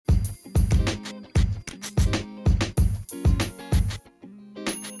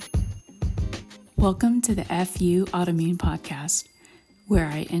Welcome to the FU Autoimmune Podcast, where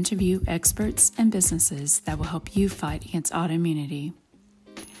I interview experts and businesses that will help you fight against autoimmunity.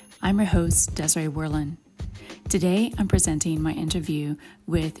 I'm your host, Desiree Werlin. Today, I'm presenting my interview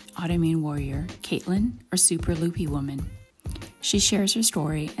with autoimmune warrior Caitlin, or Super Loopie Woman. She shares her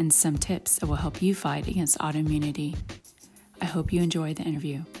story and some tips that will help you fight against autoimmunity. I hope you enjoy the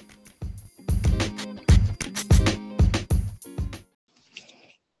interview.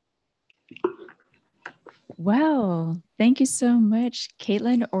 Well, thank you so much,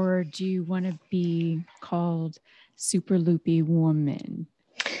 Caitlin, or do you want to be called Super Loopie Woman?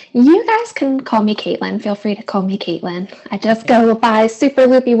 You guys can call me Caitlin. Feel free to call me Caitlin. I just go by Super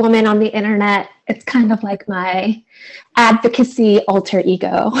Loopie Woman on the internet. It's kind of like my advocacy alter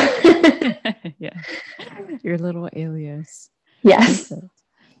ego. Yeah, your little alias. Yes. Perfect.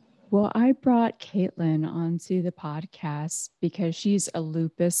 Well, I brought Caitlin onto the podcast because she's a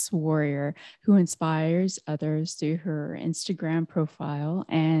lupus warrior who inspires others through her Instagram profile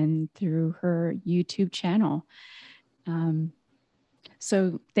and through her YouTube channel.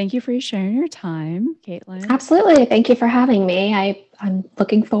 So thank you for sharing your time, Caitlin. Absolutely. Thank you for having me. I'm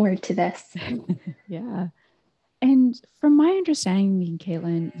looking forward to this. Yeah. And from my understanding,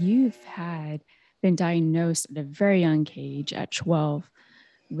 Caitlin, you've been diagnosed at a very young age at 12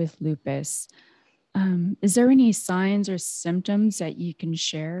 with lupus. Is there any signs or symptoms that you can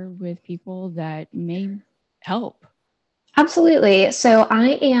share with people that may help? Absolutely. So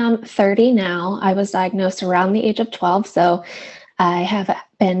I am 30 now. I was diagnosed around the age of 12. So I have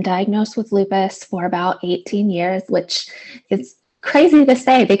been diagnosed with lupus for about 18 years, which is crazy to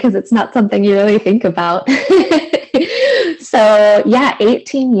say because it's not something you really think about. So yeah,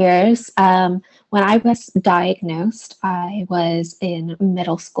 18 years. When I was diagnosed, I was in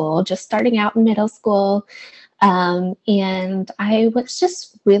middle school, just starting out in middle school. And I was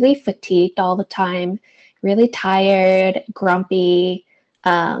just really fatigued all the time, really tired, grumpy.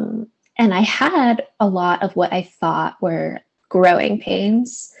 And I had a lot of what I thought were growing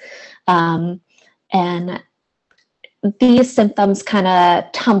pains. And these symptoms kind of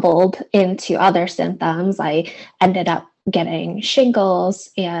tumbled into other symptoms. I ended up getting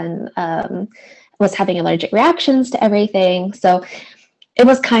shingles and was having allergic reactions to everything. So it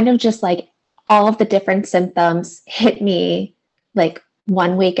was kind of just like all of the different symptoms hit me like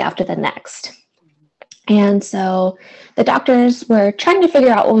 1 week after the next. And so the doctors were trying to figure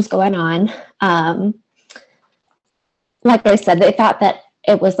out what was going on. Like I said, they thought that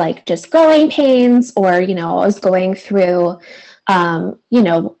it was like just growing pains or, I was going through,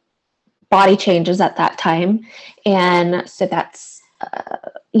 body changes at that time. And so that's,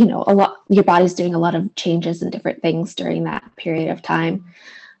 a lot, your body's doing a lot of changes and different things during that period of time.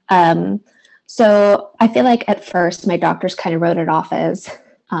 So I feel like at first my doctors kind of wrote it off as,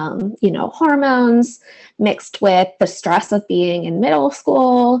 hormones mixed with the stress of being in middle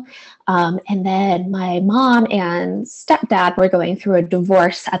school. And then my mom and stepdad were going through a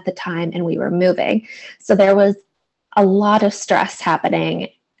divorce at the time and we were moving. So there was a lot of stress happening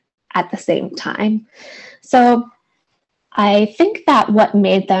at the same time. So I think that what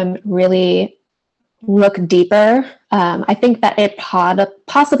made them really look deeper, I think that it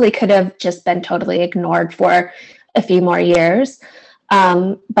possibly could have just been totally ignored for a few more years.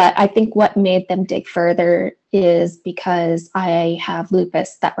 But I think what made them dig further is because I have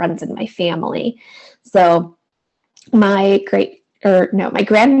lupus that runs in my family. So my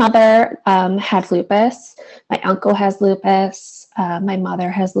grandmother had lupus, my uncle has lupus, my mother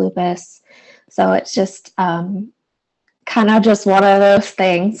has lupus. So it's just kind of just one of those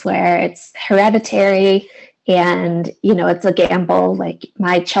things where it's hereditary and, it's a gamble, like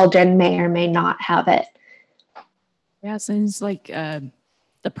my children may or may not have it. Yeah, it seems like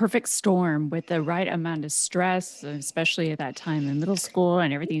the perfect storm with the right amount of stress, especially at that time in middle school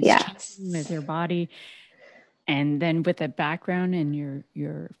and everything's changing with your body. And then with the background in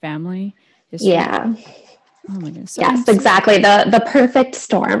your family history. Yeah. Oh my goodness. So yes, exactly. The perfect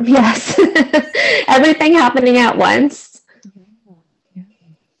storm. Yes. Everything happening at once. Yeah.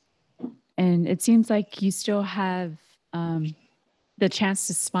 And it seems like you still have the chance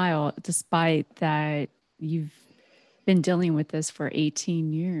to smile despite that you've been dealing with this for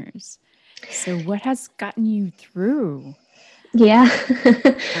 18 years. So what has gotten you through? Yeah.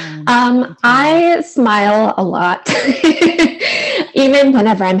 I smile a lot, even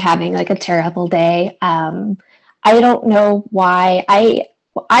whenever I'm having like a terrible day. I don't know why. I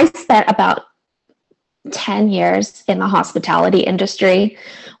spent about 10 years in the hospitality industry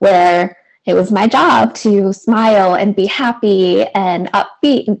where it was my job to smile and be happy and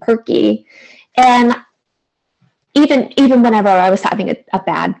upbeat and perky. And even whenever I was having a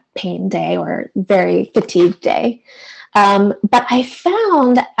bad pain day or very fatigued day. But I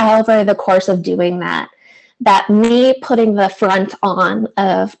found over the course of doing that, that me putting the front on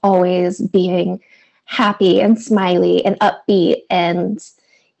of always being happy and smiley and upbeat and,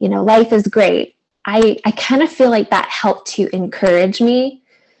 life is great. I kind of feel like that helped to encourage me.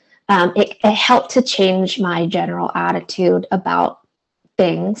 It helped to change my general attitude about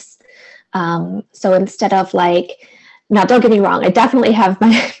things. So instead of like, now don't get me wrong, I definitely have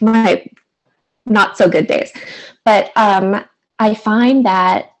my not so good days, but I find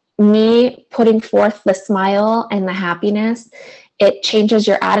that me putting forth the smile and the happiness, it changes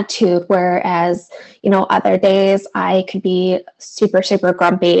your attitude. Whereas, other days I could be super, super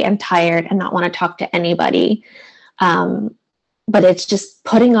grumpy and tired and not want to talk to anybody. But it's just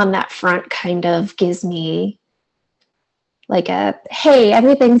putting on that front kind of gives me like hey,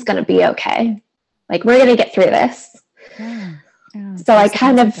 everything's going to be okay. Like, we're going to get through this. Yeah. So I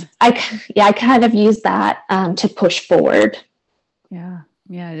kind of use that to push forward. Yeah.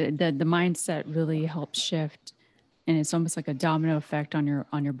 The mindset really helps shift, and it's almost like a domino effect on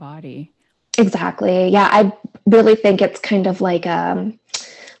your body. Exactly. Yeah, I really think it's kind of like a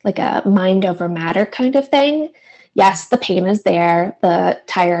mind over matter kind of thing. Yes, the pain is there, the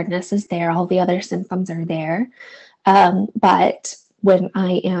tiredness is there, all the other symptoms are there. But when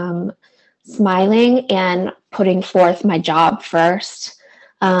I am smiling and putting forth my job first,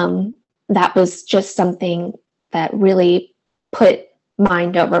 that was just something that really put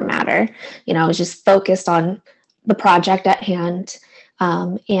mind over matter. I was just focused on the project at hand.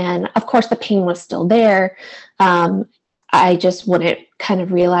 And of course, the pain was still there. I just wouldn't kind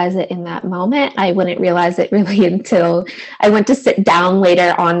of realize it in that moment. I wouldn't realize it really until I went to sit down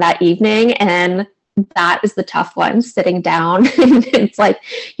later on that evening. And that is the tough one, sitting down. It's like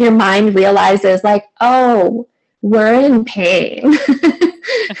your mind realizes like, oh, we're in pain.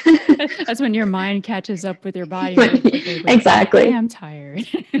 That's when your mind catches up with your body. Like, exactly. I am tired.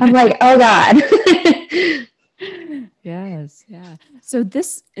 I'm like, oh God. Yes. Yeah. So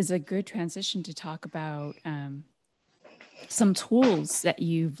this is a good transition to talk about some tools that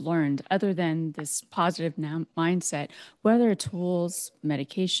you've learned other than this positive mindset. What other tools,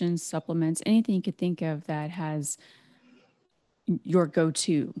 medications, supplements, anything you could think of that has your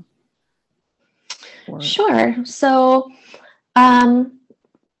go-to? Sure. So I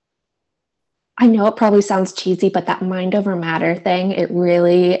know it probably sounds cheesy, but that mind over matter thing, it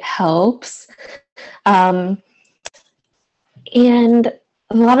really helps. And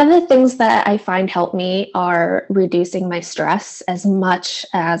a lot of the things that I find help me are reducing my stress as much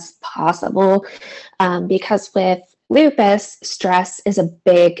as possible. Because with lupus, stress is a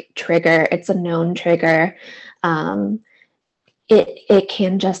big trigger. It's a known trigger. It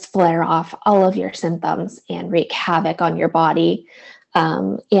can just flare off all of your symptoms and wreak havoc on your body.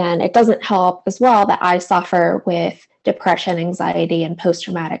 And it doesn't help as well that I suffer with depression, anxiety, and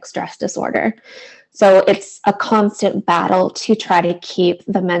post-traumatic stress disorder. So it's a constant battle to try to keep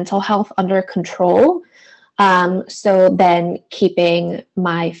the mental health under control. So then keeping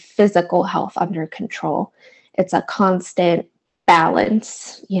my physical health under control. It's a constant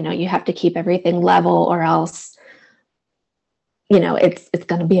balance. You have to keep everything level or else, it's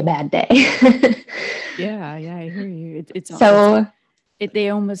going to be a bad day. Yeah, I hear you. They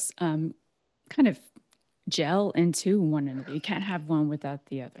almost kind of gel into one another. You can't have one without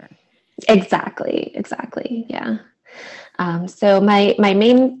the other. Exactly. Yeah. So my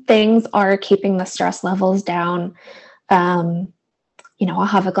main things are keeping the stress levels down. I'll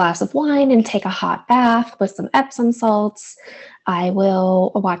have a glass of wine and take a hot bath with some Epsom salts. I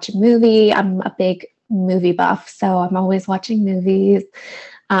will watch a movie. I'm a big movie buff, so I'm always watching movies.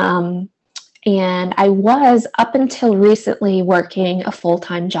 And I was, up until recently, working a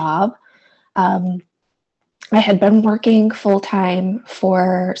full-time job. I had been working full-time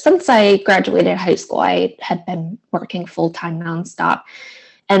since I graduated high school. I had been working full-time nonstop.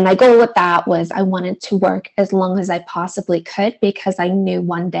 And my goal with that was I wanted to work as long as I possibly could, because I knew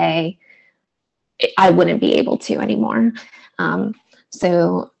one day I wouldn't be able to anymore.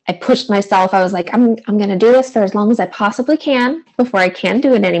 So I pushed myself. I was like, I'm going to do this for as long as I possibly can before I can't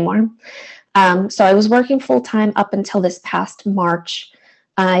do it anymore. So I was working full-time up until this past March.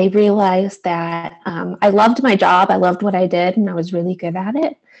 I realized that I loved my job. I loved what I did, and I was really good at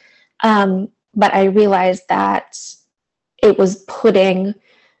it. But I realized that it was putting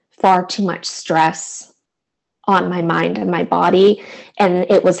far too much stress on my mind and my body, and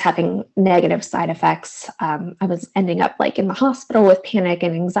it was having negative side effects. I was ending up in the hospital with panic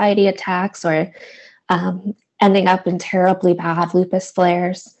and anxiety attacks, or ending up in terribly bad lupus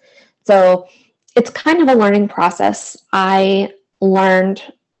flares. So it's kind of a learning process. I learned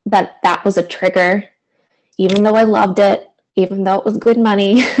that that was a trigger, even though I loved it, even though it was good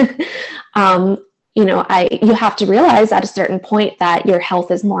money. um, you have to realize at a certain point that your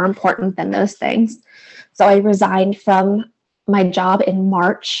health is more important than those things. So I resigned from my job in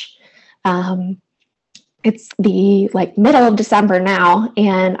March. It's the middle of December now,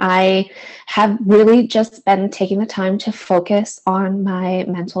 and I have really just been taking the time to focus on my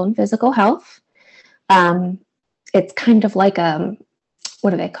mental and physical health. It's kind of like what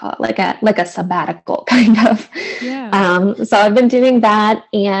do they call it? Like a sabbatical kind of. Yeah. So I've been doing that,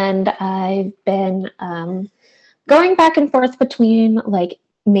 and I've been going back and forth between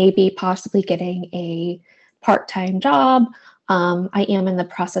maybe possibly getting a part-time job. I am in the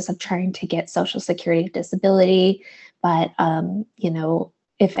process of trying to get Social Security disability, but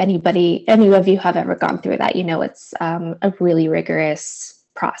if any of you have ever gone through that, it's a really rigorous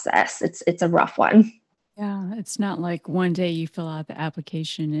process. It's a rough one. Yeah. It's not like one day you fill out the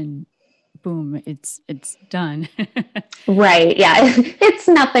application and boom, it's done. Right. Yeah. It's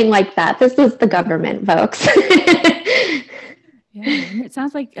nothing like that. This is the government, folks. Yeah. And it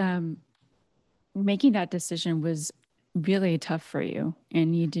sounds like making that decision was really tough for you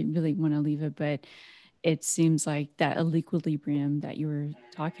and you didn't really want to leave it, but it seems like that equilibrium that you were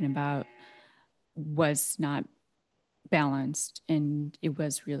talking about was not balanced and it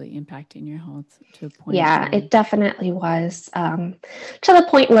was really impacting your health to a point Yeah, where it definitely was, to the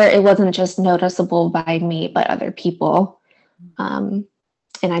point where it wasn't just noticeable by me, but other people. Um,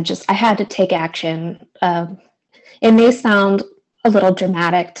 and I had to take action. It may sound a little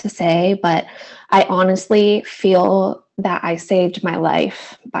dramatic to say, but I honestly feel that I saved my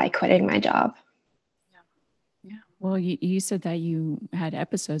life by quitting my job. yeah. Well, you said that you had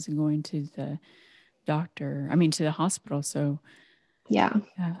episodes and going to the doctor, I mean, to the hospital. So, Yeah,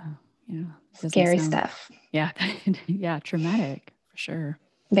 uh, it doesn't scary sound, stuff. yeah, yeah, traumatic for sure.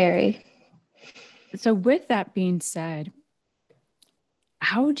 Very. So, with that being said,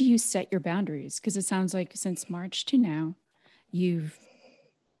 how do you set your boundaries? Because it sounds like since March to now, you've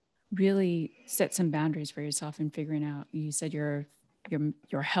really set some boundaries for yourself in figuring out. You said your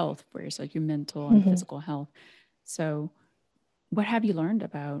health for yourself, your mental and Mhm. physical health. So, what have you learned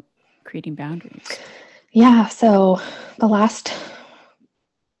about creating boundaries? Yeah, so the last,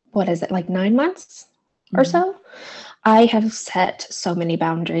 what is it, like 9 months or Mm-hmm. so, I have set so many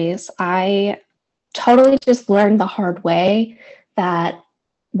boundaries. I totally just learned the hard way that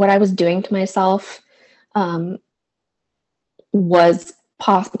what I was doing to myself um, was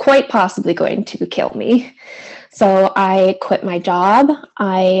quite possibly going to kill me. So I quit my job.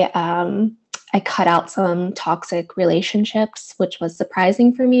 I cut out some toxic relationships, which was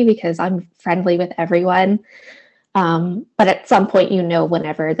surprising for me because I'm friendly with everyone. But at some point,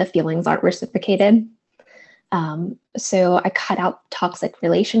 whenever the feelings aren't reciprocated. So I cut out toxic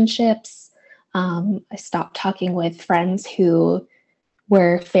relationships. I stopped talking with friends who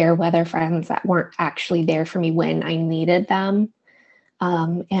were fair weather friends that weren't actually there for me when I needed them.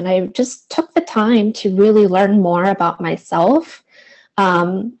 And I just took the time to really learn more about myself,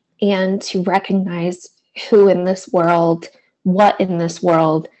 and to recognize who in this world, what in this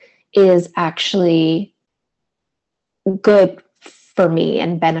world is actually good for me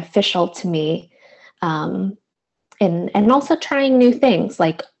and beneficial to me. Um, and also trying new things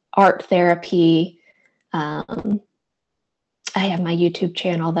like art therapy. Um, I have my YouTube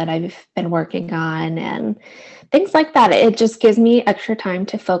channel that I've been working on and things like that. It just gives me extra time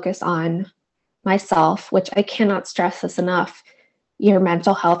to focus on myself, which I cannot stress this enough. Your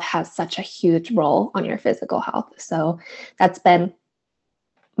mental health has such a huge role on your physical health. So that's been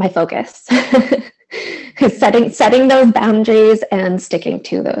my focus. setting those boundaries and sticking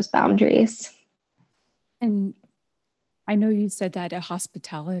to those boundaries. And I know you said that a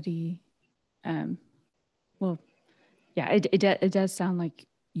hospitality, um, well, yeah, it does sound like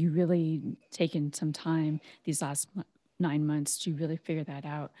you really taken some time these last 9 months to really figure that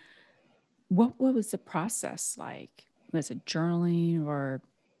out. What was the process like? Was it journaling or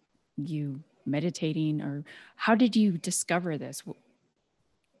you meditating, or how did you discover this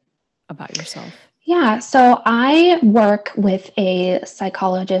about yourself? Yeah, so I work with a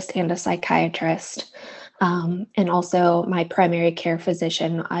psychologist and a psychiatrist, and also my primary care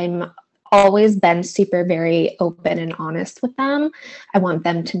physician. I'm always been super very open and honest with them. I want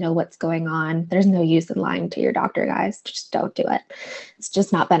them to know what's going on. There's no use in lying to your doctor, guys. Just don't do it. It's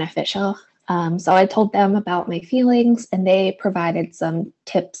just not beneficial. So I told them about my feelings, and they provided some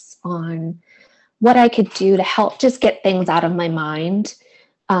tips on what I could do to help just get things out of my mind.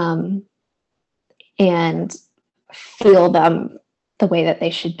 Um, and feel them the way that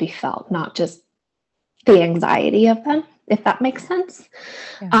they should be felt, not just the anxiety of them, if that makes sense.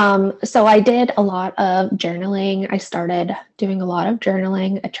 Yeah. So I did a lot of journaling. I started doing a lot of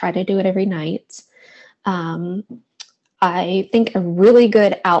journaling. I try to do it every night. Um, I think a really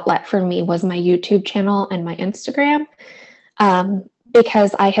good outlet for me was my YouTube channel and my Instagram,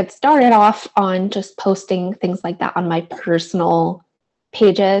 because I had started off on just posting things like that on my personal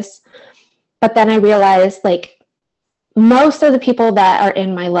pages. But then I realized, like, most of the people that are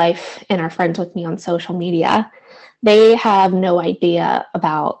in my life and are friends with me on social media, they have no idea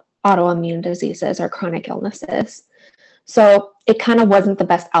about autoimmune diseases or chronic illnesses. So it kind of wasn't the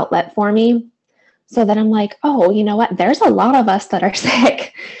best outlet for me. So then I'm like, oh, you know what? There's a lot of us that are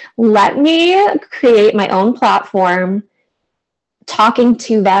sick. Let me create my own platform, talking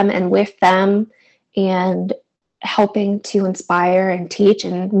to them and with them, and helping to inspire and teach,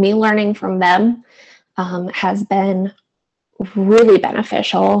 and me learning from them has been really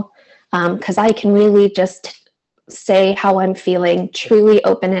beneficial, because I can really just say how I'm feeling truly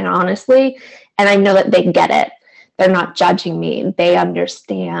open and honestly. And I know that they get it. They're not judging me. They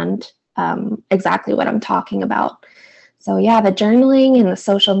understand exactly what I'm talking about. So yeah, the journaling and the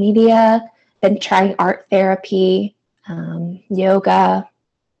social media, been trying art therapy, yoga,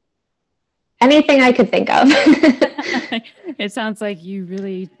 anything I could think of. It sounds like you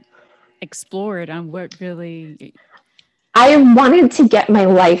really explored on what really, I wanted to get my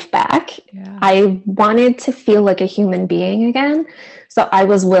life back. yeah. I wanted to feel like a human being again. So I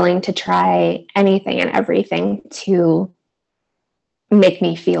was willing to try anything and everything to make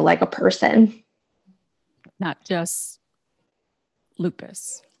me feel like a person. Not just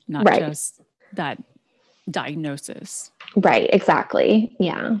lupus, not Right. just that diagnosis. Right. Exactly.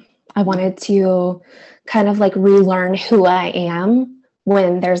 Yeah. I Yeah. wanted to kind of like relearn who I am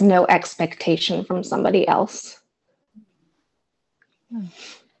when there's no expectation from somebody else.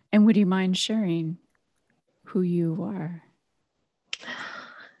 And would you mind sharing who you are?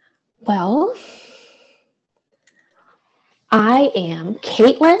 Well, I am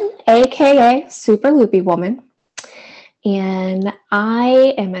Caitlin, aka Super Loopie Woman, and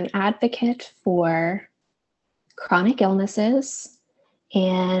I am an advocate for chronic illnesses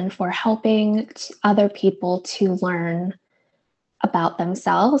and for helping other people to learn about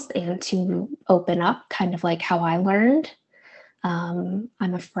themselves and to open up, kind of like how I learned. I'm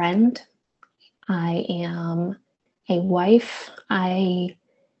a friend. I am a wife. I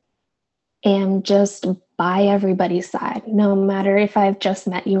am just by everybody's side. No matter if I've just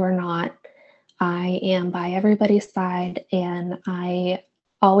met you or not, I am by everybody's side, and I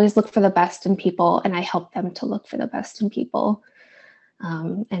always look for the best in people, and I help them to look for the best in people.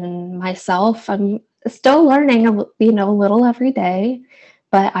 And myself, I'm still learning, a little every day,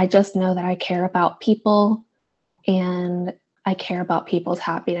 but I just know that I care about people, and I care about people's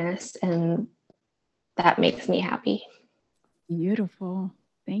happiness, and that makes me happy. Beautiful.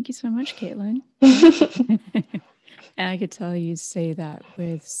 Thank you so much, Caitlin. And I could tell you say that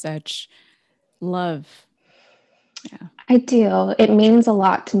with such love. Yeah. I do. It means a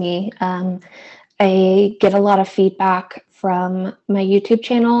lot to me. I get a lot of feedback from my YouTube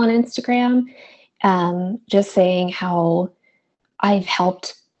channel and Instagram, just saying how I've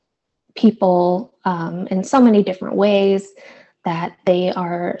helped people in so many different ways, that they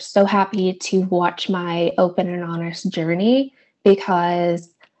are so happy to watch my open and honest journey,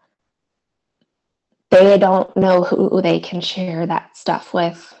 because they don't know who they can share that stuff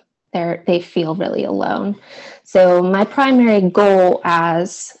with. They feel really alone. So my primary goal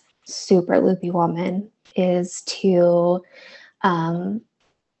as Super Loopy Woman is to um,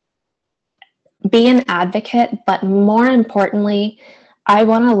 be an advocate, but more importantly, I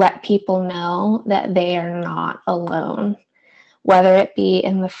want to let people know that they are not alone, whether it be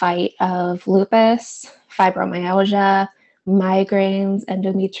in the fight of lupus, fibromyalgia, migraines,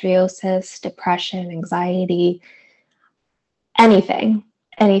 endometriosis, depression, anxiety, anything,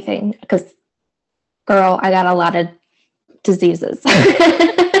 anything. Because, girl, I got a lot of diseases.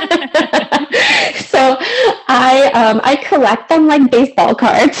 So I collect them like baseball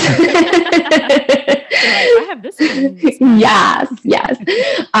cards. Like, I have this one. Yes, yes.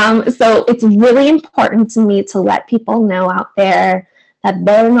 So it's really important to me to let people know out there that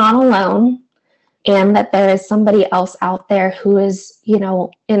they're not alone, and that there is somebody else out there who is,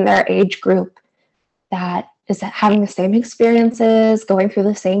 in their age group, that is having the same experiences, going through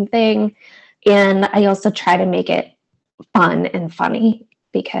the same thing. And I also try to make it fun and funny,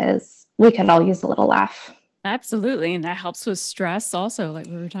 because we could all use a little laugh. Absolutely. And that helps with stress also, like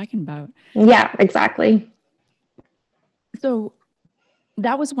we were talking about. Yeah, exactly. So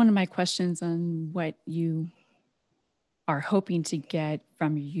that was one of my questions on what you are hoping to get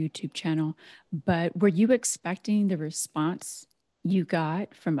from your YouTube channel, but were you expecting the response you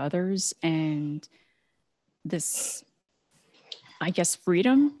got from others and this, I guess,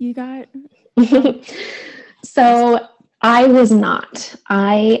 freedom you got from? So I was not.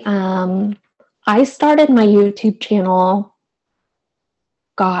 I started my YouTube channel,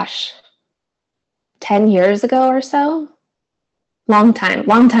 gosh, 10 years ago or so. Long time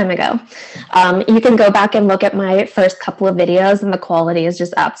ago. You can go back and look at my first couple of videos, and the quality is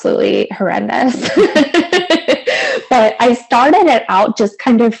just absolutely horrendous. But I started it out just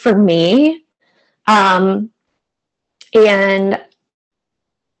kind of for me. And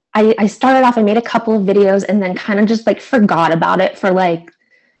I started off, I made a couple of videos and then kind of just like forgot about it for like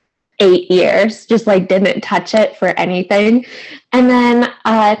 8 years, just like didn't touch it for anything. And then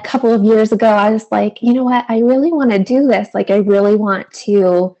a couple of years ago, I was like, you know what? I really want to do this. Like, I really want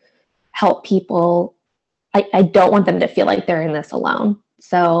to help people. I don't want them to feel like they're in this alone.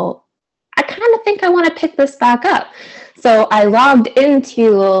 So I kind of think I want to pick this back up. So I logged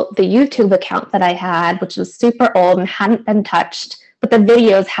into the YouTube account that I had, which was super old and hadn't been touched, but the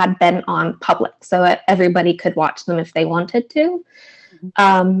videos had been on public, so everybody could watch them if they wanted to.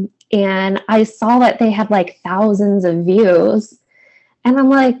 And I saw that they had like thousands of views. And I'm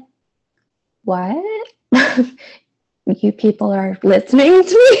like, what? You people are listening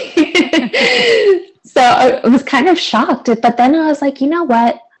to me? So I was kind of shocked. But then I was like, you know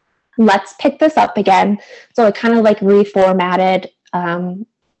what? Let's pick this up again. So I kind of like reformatted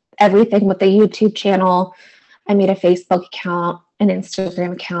everything with the YouTube channel. I made a Facebook account, an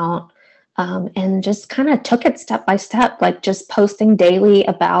Instagram account, and just kind of took it step by step, like just posting daily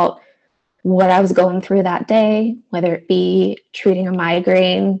about what I was going through that day, whether it be treating a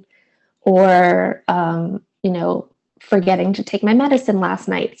migraine or, forgetting to take my medicine last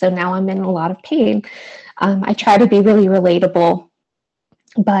night. So now I'm in a lot of pain. I try to be really relatable,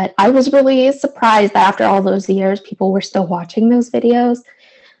 but I was really surprised that after all those years, people were still watching those videos.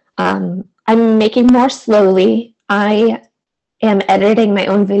 I'm making more slowly. I am editing my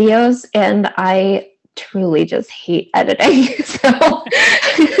own videos, and I truly just hate editing. So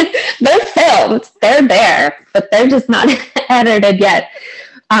they're filmed, they're there, but they're just not edited yet.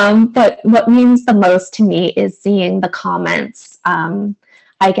 But what means the most to me is seeing the comments.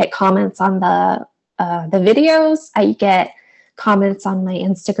 I get comments on the videos. I get comments on my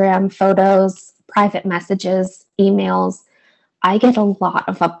Instagram photos, private messages, emails. I get a lot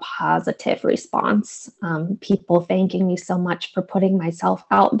of a positive response. People thanking me so much for putting myself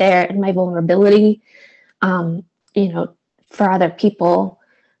out there and my vulnerability, for other people.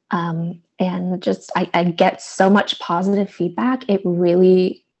 And just, I get so much positive feedback. It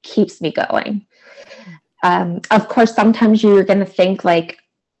really keeps me going. Of course, sometimes you're going to think like,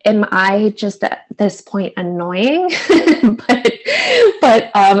 am I just at this point annoying?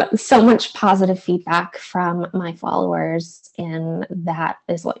 but so much positive feedback from my followers, and that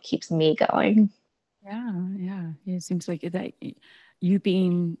is what keeps me going. Yeah. It seems like that you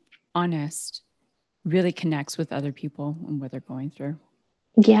being honest really connects with other people and what they're going through.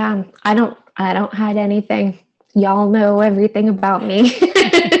 Yeah, I don't hide anything. Y'all know everything about me.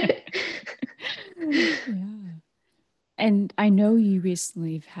 Yeah. And I know you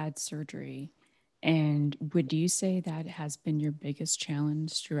recently have had surgery. And would you say that has been your biggest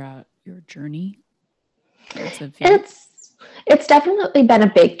challenge throughout your journey? It's definitely been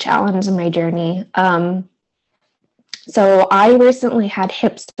a big challenge in my journey. So I recently had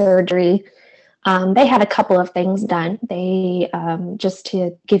hip surgery. They had a couple of things done. They, just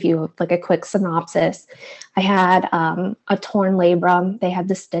to give you like a quick synopsis, I had a torn labrum. They had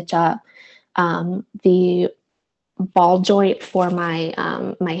to stitch up. The ball joint for my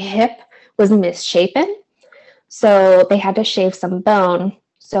my hip was misshapen, so they had to shave some bone.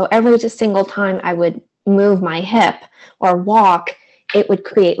 So every single time I would move my hip or walk, it would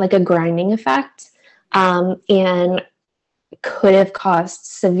create like a grinding effect, and could have caused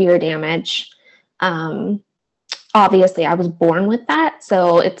severe damage. Obviously I was born with that,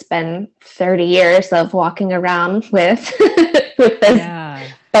 so it's been 30 years of walking around with with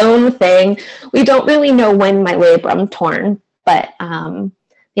this bone thing. We don't really know when my labrum torn, but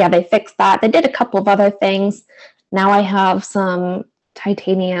they fixed that. They did a couple of other things. Now I have some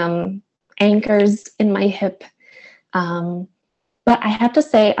titanium anchors in my hip, but I have to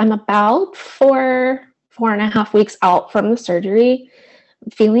say I'm about 4.5 weeks out from the surgery,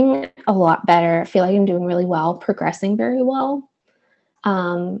 feeling a lot better. I feel like I'm doing really well, progressing very well.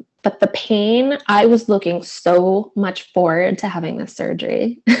 But the pain, I was looking so much forward to having this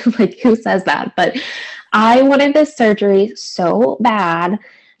surgery. Like, who says that? But I wanted this surgery so bad.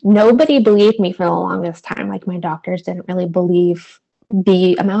 nobody believed me for the longest time. Like my doctors didn't really believe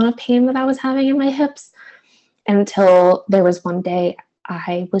the amount of pain that I was having in my hips until there was one day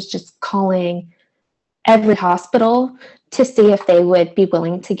I was just calling every hospital to see if they would be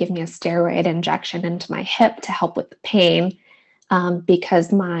willing to give me a steroid injection into my hip to help with the pain.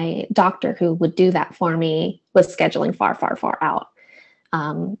 Because my doctor who would do that for me was scheduling far, far, far out.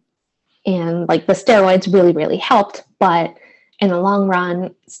 And like the steroids really, really helped. But in the long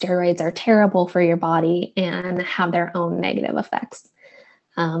run, steroids are terrible for your body and have their own negative effects.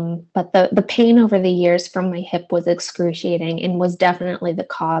 But the pain over the years from my hip was excruciating and was definitely the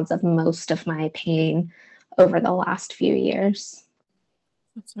cause of most of my pain over the last few years.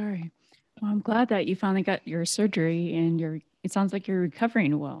 I'm sorry. Well, I'm glad that you finally got your surgery and it sounds like you're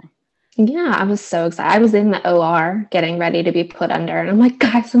recovering well. Yeah, I was so excited. I was in the OR getting ready to be put under, and I'm like,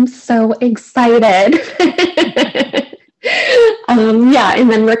 guys, I'm so excited. Yeah,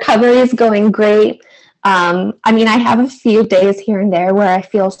 and then recovery is going great. I mean, I have a few days here and there where I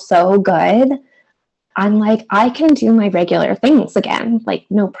feel so good. I'm like, I can do my regular things again, like,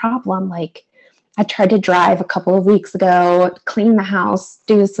 no problem. Like, I tried to drive a couple of weeks ago, clean the house,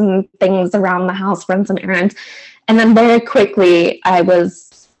 do some things around the house, run some errands. And then very quickly,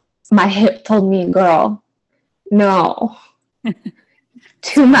 my hip told me, girl, no,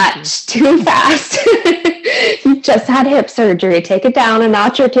 too much, too fast. You just had hip surgery. Take it down a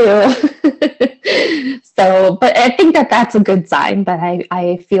notch or two. So, but I think that that's a good sign that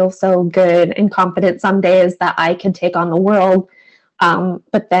I feel so good and confident some days that I can take on the world.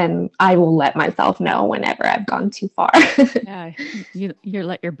 But then I will let myself know whenever I've gone too far. Yeah, you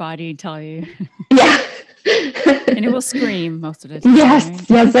let your body tell you. Yeah. And it will scream most of the time. Yes, right?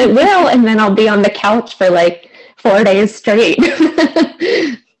 yes, it will. And then I'll be on the couch for like 4 days straight.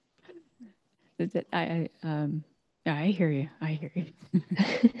 Yeah, I hear you. I hear you.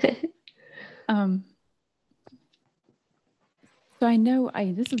 So I know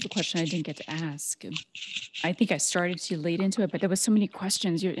this is a question I didn't get to ask. I think I started too late into it, but there was so many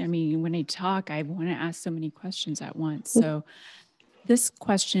questions. I mean, when I talk, I want to ask so many questions at once. So this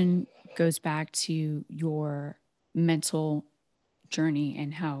question goes back to your mental journey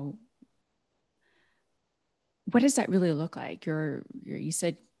and what does that really look like? You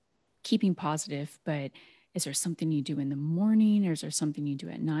said keeping positive, but is there something you do in the morning or is there something you do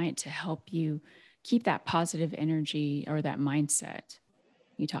at night to help you keep that positive energy or that mindset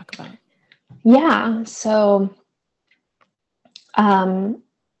you talk about? Yeah. So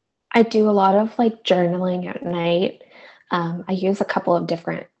I do a lot of like journaling at night. I use a couple of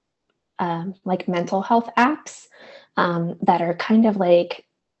different like mental health apps that are kind of like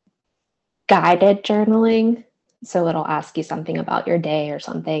guided journaling. So it'll ask you something about your day or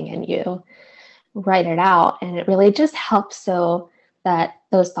something, and you write it out. And it really just helps so that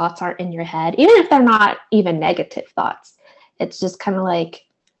those thoughts aren't in your head, even if they're not even negative thoughts. It's just kind of like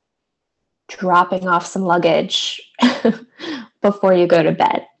dropping off some luggage before you go to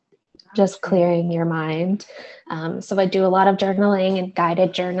bed, just clearing your mind. So I do a lot of journaling and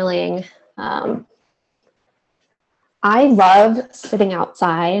guided journaling. I love sitting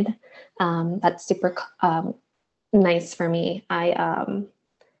outside. That's super nice for me.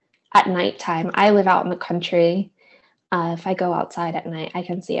 At nighttime, I live out in the country. If I go outside at night, I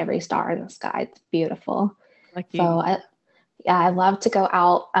can see every star in the sky. It's beautiful. Like So I love to go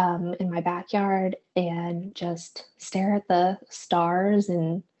out in my backyard and just stare at the stars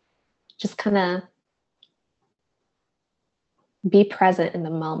and just kind of be present in the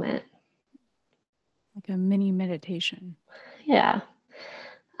moment. like a mini meditation. Yeah.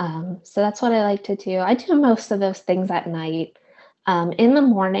 So that's what I like to do. I do most of those things at night. In the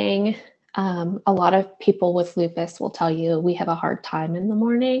morning, a lot of people with lupus will tell you we have a hard time in the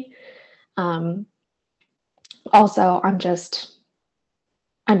morning. Also, I'm just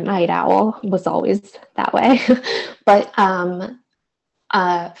a night owl, was always that way. But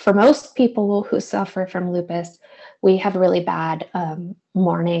for most people who suffer from lupus, we have really bad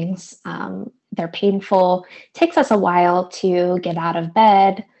mornings. They're painful. It takes us a while to get out of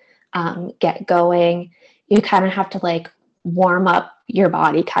bed, get going. You kind of have to like warm up your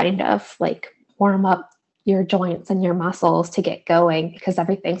body, kind of like warm up your joints and your muscles to get going because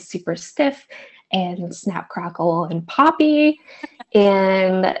everything's super stiff and snap, crackle, and poppy.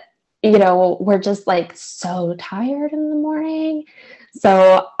 And, we're just like so tired in the morning.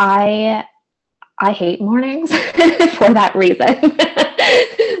 So I hate mornings for that reason.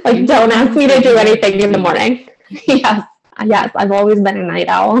 Like, don't ask me to do anything in the morning. Yes, I've always been a night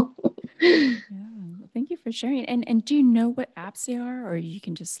owl. Yeah, thank you for sharing. And do you know what apps they are, or you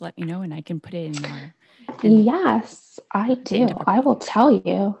can just let me know and I can put it in And Yes, I do. I will tell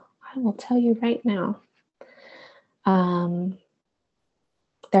you. I will tell you right now.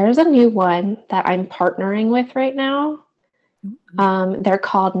 There's a new one that I'm partnering with right now. They're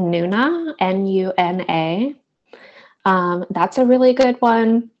called Nuna, Nuna. That's a really good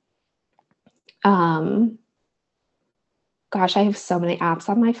one. Gosh, I have so many apps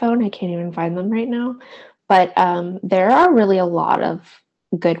on my phone. I can't even find them right now. But there are really a lot of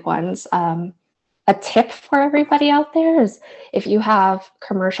good ones. A tip for everybody out there is if you have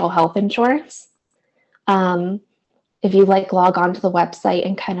commercial health insurance, if you like log on to the website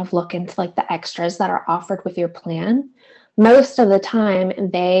and kind of look into like the extras that are offered with your plan, most of the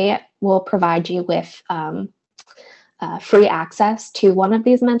time they will provide you with free access to one of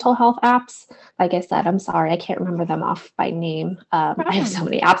these mental health apps. Like I said, I'm sorry, I can't remember them off by name. I have so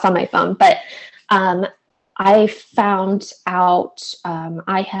many apps on my phone, but I found out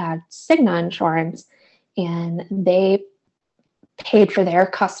I had Cigna insurance, and they paid for their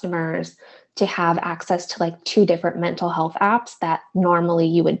customers to have access to like 2 different mental health apps that normally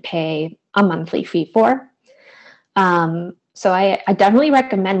you would pay a monthly fee for. So I definitely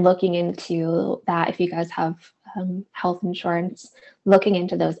recommend looking into that if you guys have health insurance, looking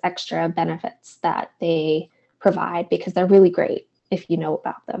into those extra benefits that they provide, because they're really great if you know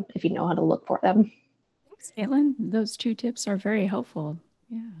about them, if you know how to look for them. Thanks, Caitlin. Those 2 tips are very helpful.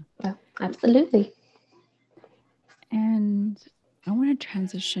 Yeah. Oh, absolutely. And I want to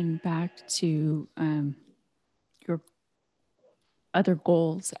transition back to your other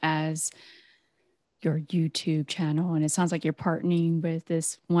goals as your YouTube channel. And it sounds like you're partnering with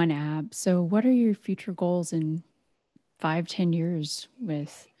this one app. So what are your future goals in 5-10 years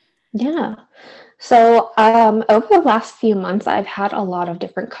with? Yeah. So over the last few months, I've had a lot of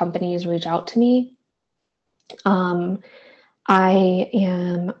different companies reach out to me. I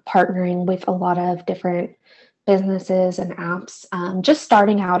am partnering with a lot of different businesses and apps. Just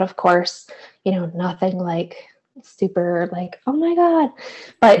starting out, of course, nothing like super like, oh my God,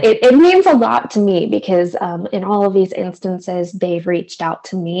 but it means a lot to me because in all of these instances, they've reached out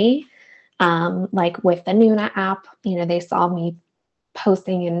to me. Like with the Nuna app, they saw me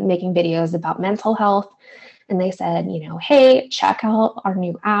posting and making videos about mental health. And they said, hey, check out our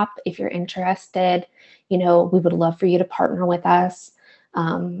new app if you're interested. We would love for you to partner with us.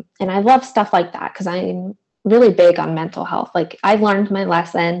 And I love stuff like that because I'm really big on mental health. Like I learned my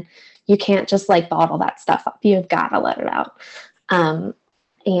lesson. You can't just like bottle that stuff up. You've got to let it out. And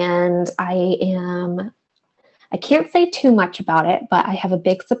I can't say too much about it, but I have a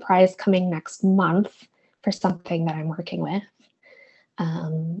big surprise coming next month for something that I'm working with.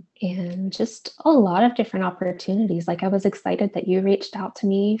 And just a lot of different opportunities. Like I was excited that you reached out to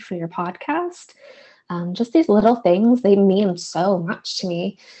me for your podcast. Just these little things, they mean so much to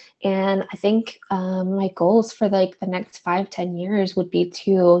me. And I think my goals for like the next 5-10 years would be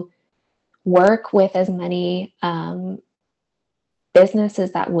to work with as many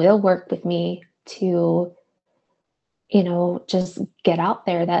businesses that will work with me to, just get out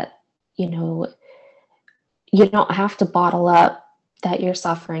there that, you don't have to bottle up that you're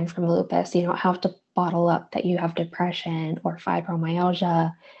suffering from lupus. You don't have to bottle up that you have depression or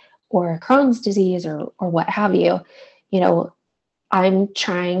fibromyalgia or Crohn's disease or what have you. I'm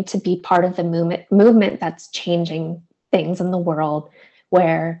trying to be part of the movement that's changing things in the world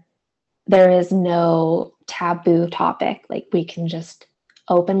where there is no taboo topic. Like we can just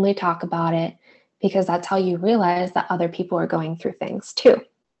openly talk about it because that's how you realize that other people are going through things too.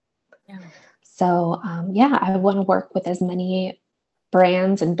 Yeah. So I want to work with as many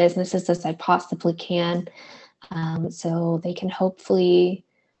brands and businesses as I possibly can, so they can hopefully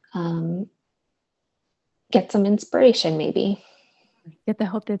get some inspiration, maybe. Get the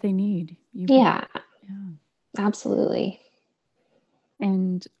help that they need. Yeah, absolutely.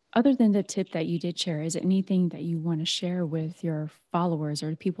 And other than the tip that you did share, is it anything that you want to share with your followers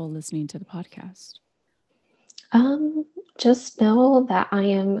or people listening to the podcast? Just know that I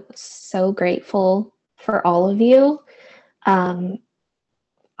am so grateful for all of you.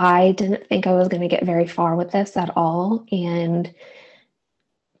 I didn't think I was going to get very far with this at all. And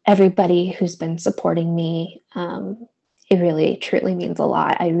everybody who's been supporting me, it really, truly means a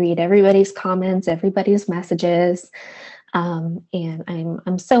lot. I read everybody's comments, everybody's messages, and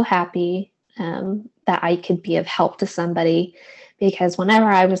I'm so happy that I could be of help to somebody, because whenever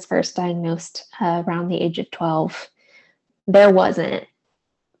I was first diagnosed around the age of 12, there wasn't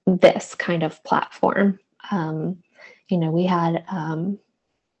this kind of platform. We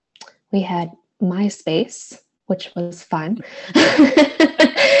had MySpace, which was fun.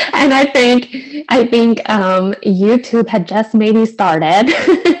 And I think YouTube had just maybe started.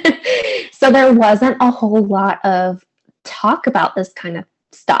 So there wasn't a whole lot of talk about this kind of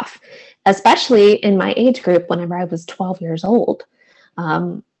stuff, especially in my age group whenever I was 12 years old.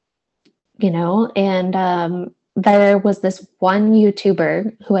 Um, and there was this one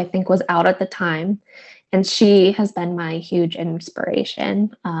YouTuber who I think was out at the time, and she has been my huge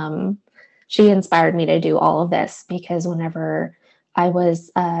inspiration. She inspired me to do all of this because whenever I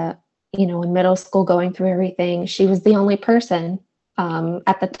was, in middle school going through everything, she was the only person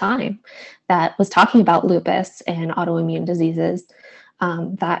at the time that was talking about lupus and autoimmune diseases.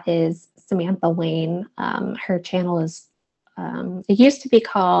 That is Samantha Wayne. Her channel is, it used to be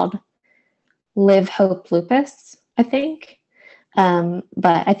called Live Hope Lupus, I think.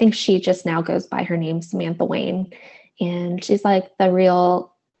 But I think she just now goes by her name, Samantha Wayne. And she's like the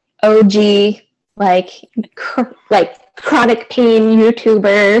real OG, like chronic pain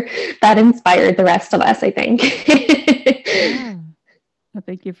YouTuber that inspired the rest of us, I think. Yeah. Well,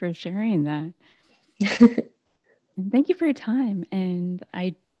 thank you for sharing that. And thank you for your time. And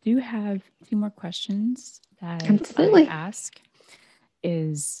I do have 2 more questions that Absolutely. I ask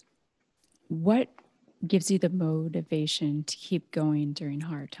is, what gives you the motivation to keep going during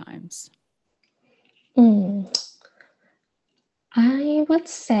hard times? I would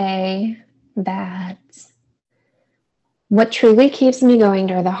say that what truly keeps me going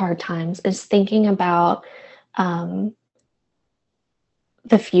during the hard times is thinking about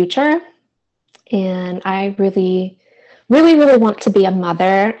the future. And I really, really, really want to be a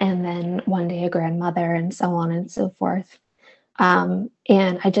mother and then one day a grandmother and so on and so forth. And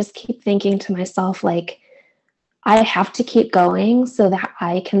I just keep thinking to myself, like, I have to keep going so that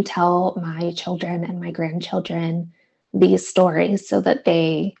I can tell my children and my grandchildren these stories so that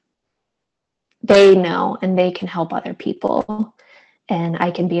they know and they can help other people and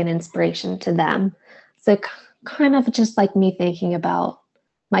I can be an inspiration to them. So kind of just like me thinking about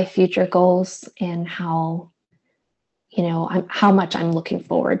my future goals and how much I'm looking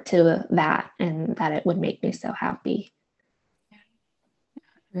forward to that and that it would make me so happy.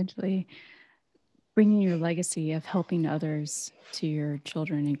 Eventually bringing your legacy of helping others to your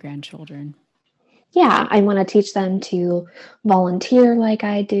children and grandchildren. Yeah, I want to teach them to volunteer like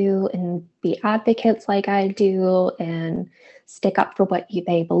I do and be advocates like I do and stick up for what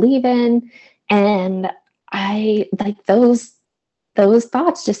they believe in. And I like those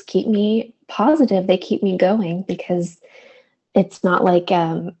thoughts just keep me positive. They keep me going because it's not like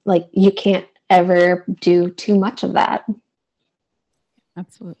you can't ever do too much of that.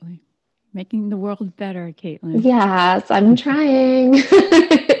 Absolutely. Making the world better, Caitlin. Yes, I'm trying.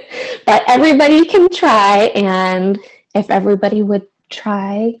 But everybody can try. And if everybody would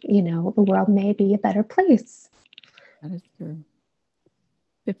try, the world may be a better place. That is true.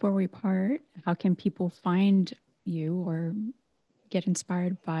 Before we part, how can people find you or get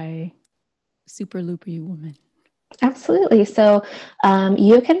inspired by Super Loopie Woman? Absolutely. So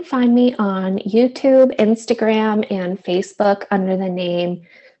you can find me on YouTube, Instagram, and Facebook under the name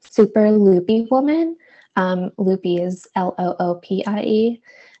Super Loopie Woman. Loopie is Loopie.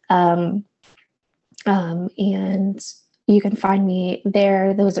 And you can find me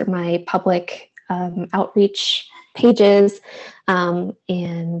there. Those are my public outreach pages.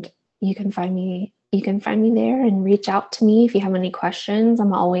 And you can find me there and reach out to me if you have any questions.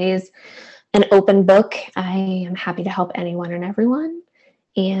 I'm always an open book. I am happy to help anyone and everyone.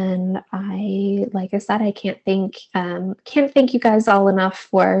 And like I said, I can't thank you guys all enough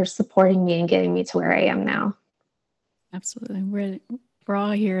for supporting me and getting me to where I am now. Absolutely. We're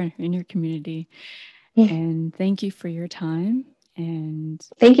all here in your community. And thank you for your time. And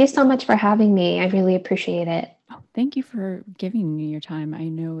thank you so much for having me. I really appreciate it. Oh, thank you for giving me your time. I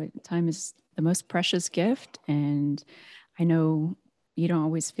know time is the most precious gift, and I know you don't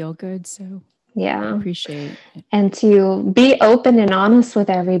always feel good, so yeah, I appreciate it. And to be open and honest with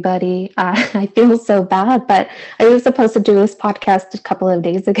everybody. I feel so bad, but I was supposed to do this podcast a couple of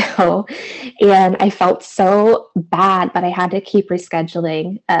days ago, and I felt so bad, but I had to keep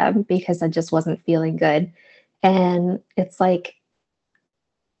rescheduling because I just wasn't feeling good. And it's like,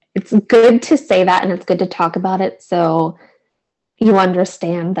 it's good to say that and it's good to talk about it so you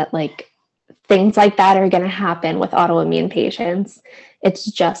understand that like things like that are going to happen with autoimmune patients. It's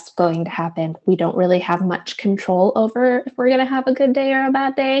just going to happen. We don't really have much control over if we're going to have a good day or a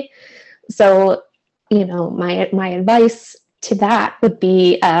bad day. So, my advice to that would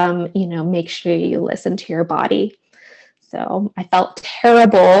be, make sure you listen to your body. So I felt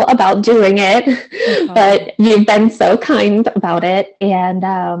terrible about doing it, but you've been so kind about it. And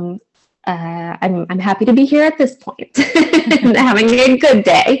I'm happy to be here at this point and having a good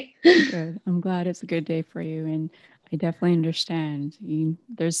day. Good. I'm glad it's a good day for you. And I definitely understand.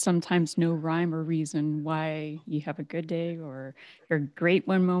 There's sometimes no rhyme or reason why you have a good day or you're great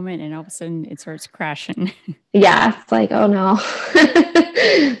one moment and all of a sudden it starts crashing. Yeah, it's like, oh no.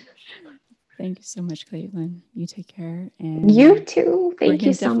 Thank you so much, Caitlin. You take care. You And too. we're Thank going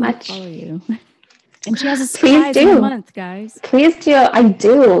you to so definitely much. follow you. And she has a Please surprise in a do. month, guys. Please do. I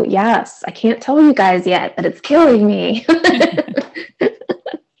do. Yes. I can't tell you guys yet, but it's killing me.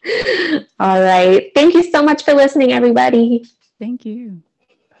 All right. Thank you so much for listening, everybody. Thank you.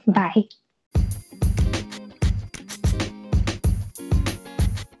 Bye.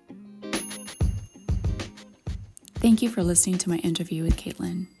 Thank you for listening to my interview with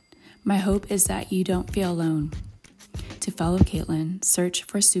Caitlin. My hope is that you don't feel alone. To follow Caitlin, search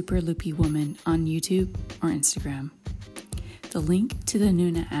for Super Loopie Woman on YouTube or Instagram. The link to the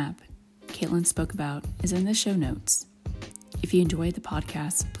Nuna app Caitlin spoke about is in the show notes. If you enjoyed the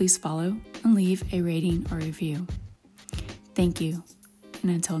podcast, please follow and leave a rating or review. Thank you, and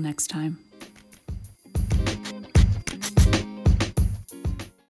until next time.